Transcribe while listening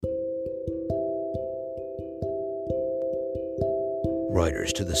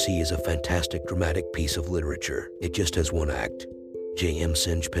Riders to the Sea is a fantastic dramatic piece of literature. It just has one act. J.M.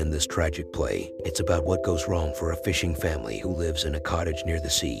 Synge penned this tragic play. It's about what goes wrong for a fishing family who lives in a cottage near the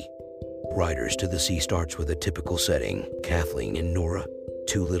sea. Riders to the Sea starts with a typical setting. Kathleen and Nora,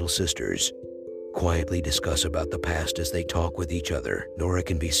 two little sisters, quietly discuss about the past as they talk with each other. Nora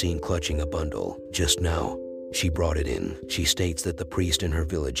can be seen clutching a bundle. Just now, she brought it in. She states that the priest in her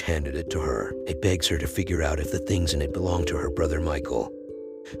village handed it to her. It begs her to figure out if the things in it belong to her brother Michael,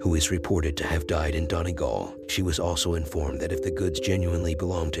 who is reported to have died in Donegal. She was also informed that if the goods genuinely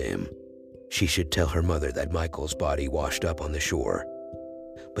belong to him, she should tell her mother that Michael's body washed up on the shore.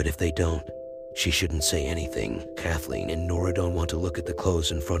 But if they don't, she shouldn't say anything. Kathleen and Nora don't want to look at the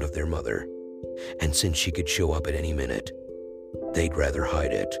clothes in front of their mother, and since she could show up at any minute, they'd rather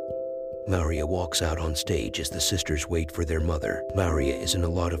hide it. Maria walks out on stage as the sisters wait for their mother. Maria is in a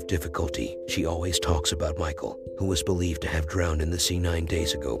lot of difficulty. She always talks about Michael, who was believed to have drowned in the sea 9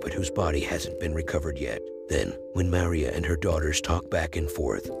 days ago but whose body hasn't been recovered yet. Then, when Maria and her daughters talk back and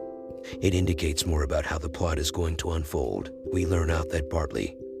forth, it indicates more about how the plot is going to unfold. We learn out that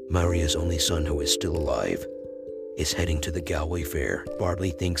Bartley, Maria's only son who is still alive, is heading to the Galway Fair. Bartley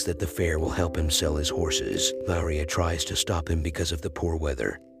thinks that the fair will help him sell his horses. Maria tries to stop him because of the poor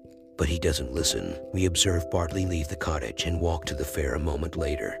weather, but he doesn't listen. We observe Bartley leave the cottage and walk to the fair a moment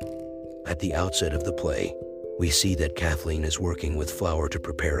later. At the outset of the play, we see that Kathleen is working with flour to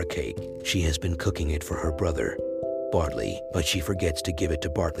prepare a cake. She has been cooking it for her brother, Bartley, but she forgets to give it to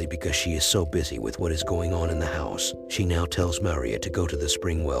Bartley because she is so busy with what is going on in the house. She now tells Maria to go to the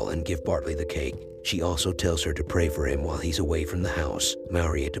spring well and give Bartley the cake. She also tells her to pray for him while he's away from the house.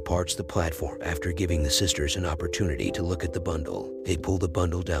 Maria departs the platform after giving the sisters an opportunity to look at the bundle. They pull the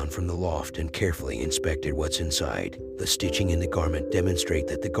bundle down from the loft and carefully inspected what's inside. The stitching in the garment demonstrate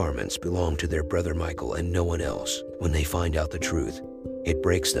that the garments belong to their brother Michael and no one else. When they find out the truth, it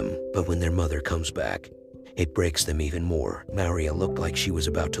breaks them, but when their mother comes back, it breaks them even more. Maria looked like she was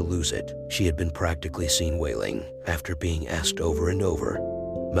about to lose it. She had been practically seen wailing. After being asked over and over,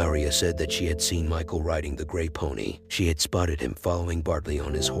 Maria said that she had seen Michael riding the gray pony. She had spotted him following Bartley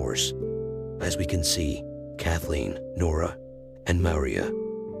on his horse. As we can see, Kathleen, Nora, and Maria,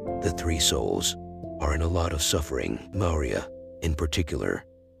 the three souls, are in a lot of suffering. Maria, in particular,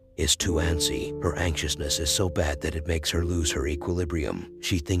 is too antsy. Her anxiousness is so bad that it makes her lose her equilibrium.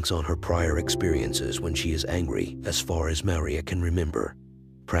 She thinks on her prior experiences when she is angry. As far as Maria can remember,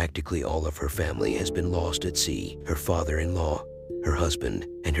 practically all of her family has been lost at sea. Her father-in-law, her husband,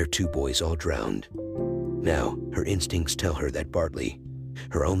 and her two boys all drowned. Now, her instincts tell her that Bartley,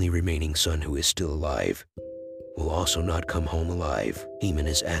 her only remaining son who is still alive, will also not come home alive. Eamon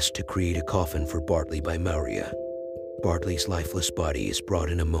is asked to create a coffin for Bartley by Maria. Bartley's lifeless body is brought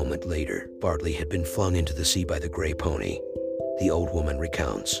in a moment later. Bartley had been flung into the sea by the gray pony. The old woman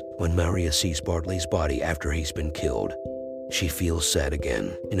recounts, when Maria sees Bartley's body after he's been killed, she feels sad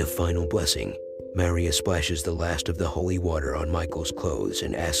again. In a final blessing, Maria splashes the last of the holy water on Michael's clothes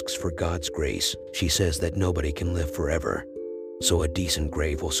and asks for God's grace. She says that nobody can live forever, so a decent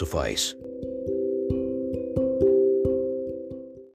grave will suffice.